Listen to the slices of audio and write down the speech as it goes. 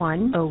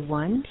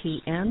1:01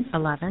 p.m.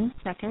 11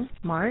 seconds,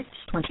 March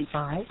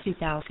 25,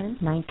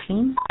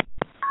 2019.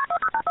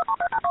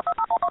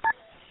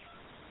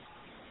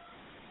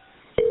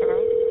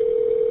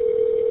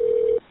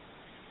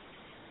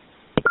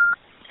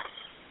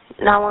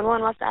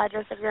 911, what's the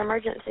address of your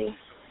emergency?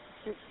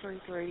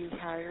 633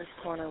 Hires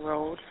Corner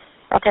Road.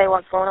 Okay,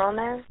 what's going on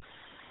there?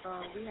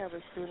 We have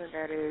a student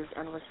that is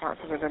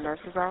unresponsive in the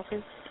nurse's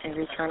office, and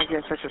they're trying to get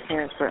in touch with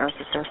parents, but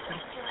unsuccessful.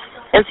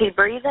 Is he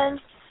breathing?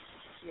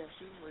 Yes,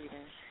 she's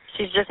breathing.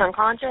 She's just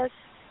unconscious?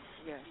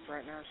 Yes,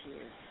 right now she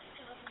is.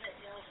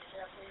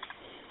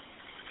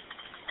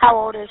 How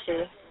old is she?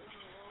 Do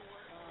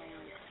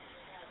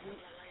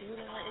you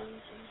know her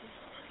age?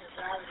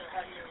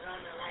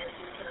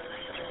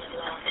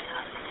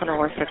 Hold on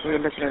one second, we're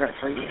looking it up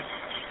for you.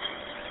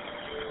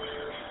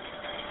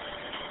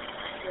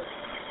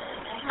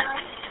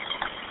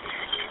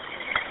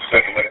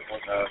 Second medical,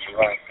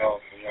 July call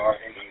from yard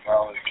Indian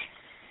College,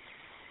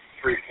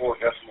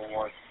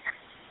 34.1.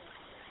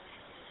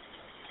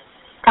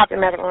 Copy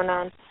medical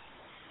 9.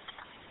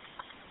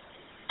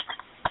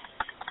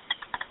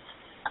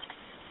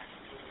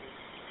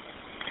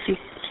 She's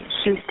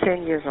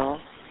 10 years old.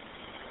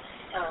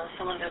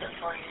 Someone did it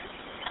for you.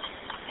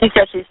 You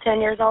said she's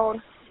 10 years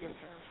old? Yes,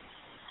 sir.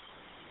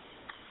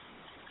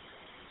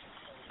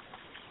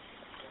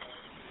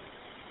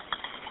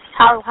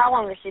 How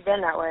long has she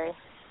been that way?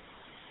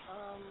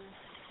 How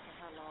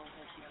long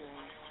has she been?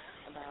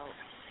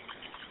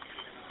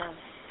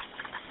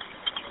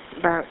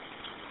 About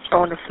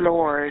on the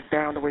floor,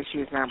 down the way she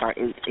is now, about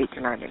 8 to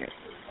 9 minutes.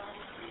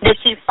 Did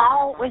she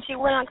fall when she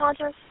went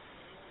unconscious?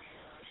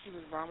 She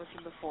was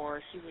vomiting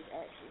before.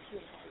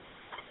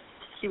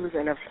 She was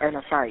in a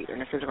fight,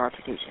 in a physical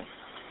altercation.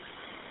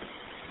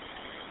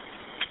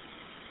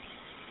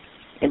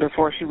 And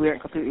before she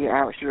went completely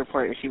out, she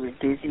reported she was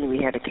dizzy, and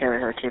we had to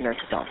carry her to the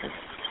nurse's office.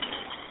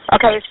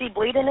 Okay, is she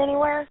bleeding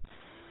anywhere?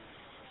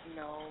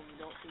 No, we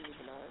don't see any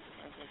blood.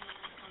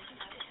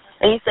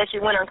 And you said she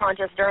went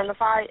unconscious during the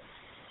fight?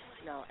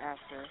 No,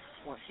 after.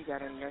 Once she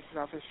got in the nurse's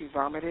office, she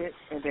vomited,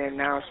 and then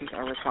now she's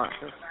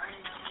unresponsive.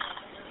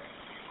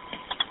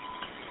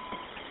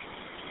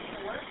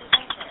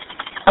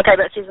 Okay,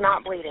 but she's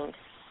not bleeding.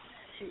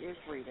 She is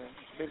bleeding,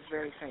 but it's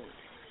very faint.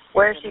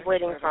 Where is she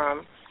bleeding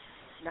from?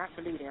 Not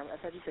bleeding. I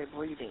thought you said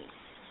breathing.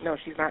 No,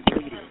 she's not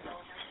bleeding.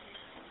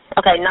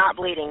 Okay, not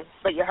bleeding,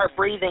 but her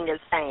breathing is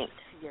faint.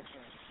 Yes, sir.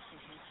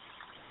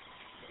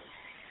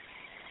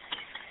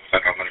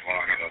 Second medical, I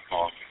have a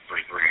call from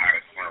 33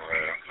 Hires Corner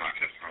Road,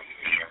 unconscious from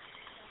here.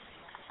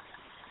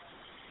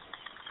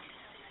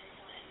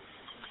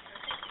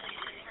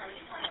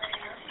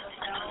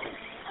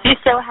 Do you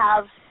still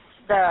have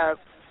the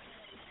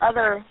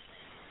other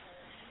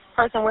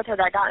person with her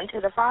that got into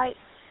the fight?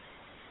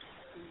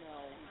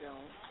 No, we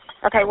don't.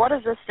 Okay, what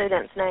is this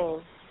student's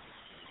name?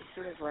 The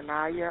student's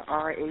Raniya,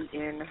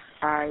 R-A-N-I-Y-A.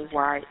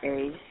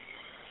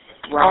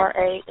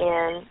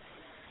 R-A-N-Y-I-A?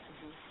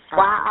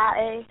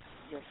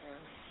 Yes, sir.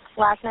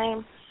 Last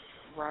name?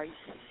 Wright,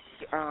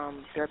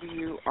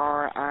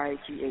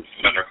 W-R-I-G-H.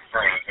 Center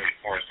confirming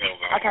 34 Hills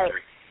Okay.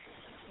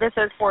 This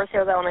is Forest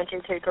Hills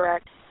Elementary too,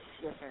 correct?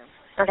 Yes, ma'am.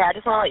 Okay, I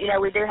just want to let you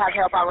know we do have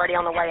help already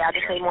on the way. I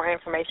just need more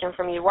information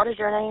from you. What is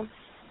your name?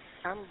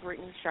 I'm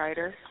Brittany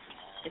Scheider,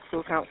 a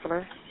school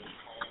counselor.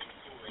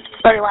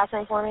 Spell your last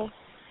name for me.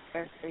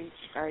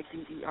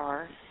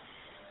 S-H-I-D-E-R.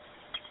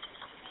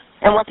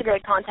 And what's a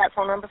good contact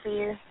phone number for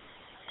you?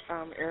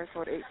 Area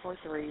code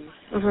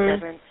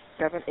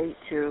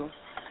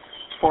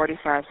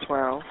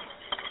 843-782-4512.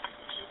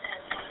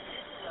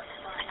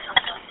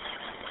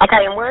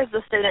 Okay, and where is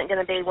the student going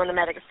to be when the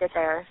medics get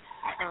there?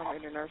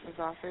 In the nurse's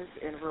office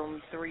in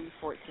room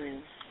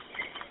 314.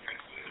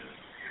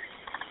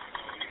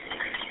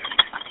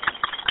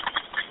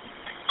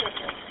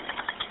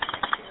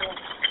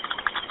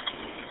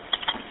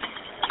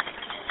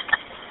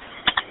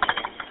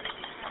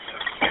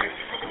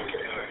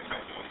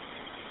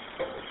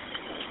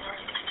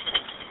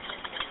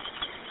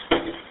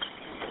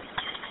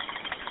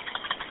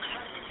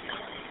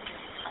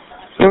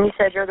 And you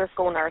said you're the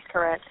school nurse,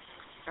 correct?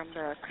 I'm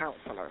the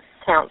counselor.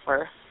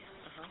 Counselor.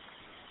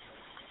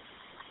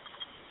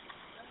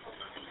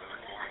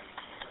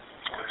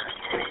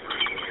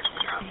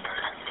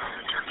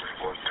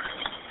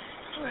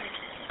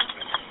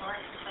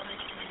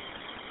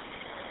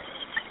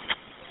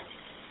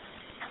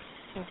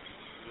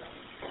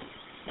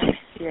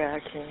 Yeah, I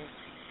can.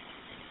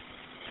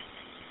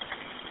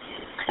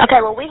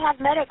 Okay, well, we have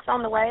medics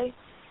on the way.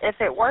 If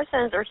it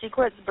worsens or she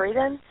quits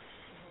breathing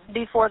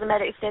before the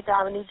medics get there,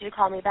 I would need you to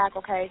call me back,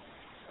 okay?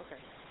 Okay.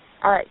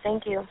 All right,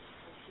 thank you.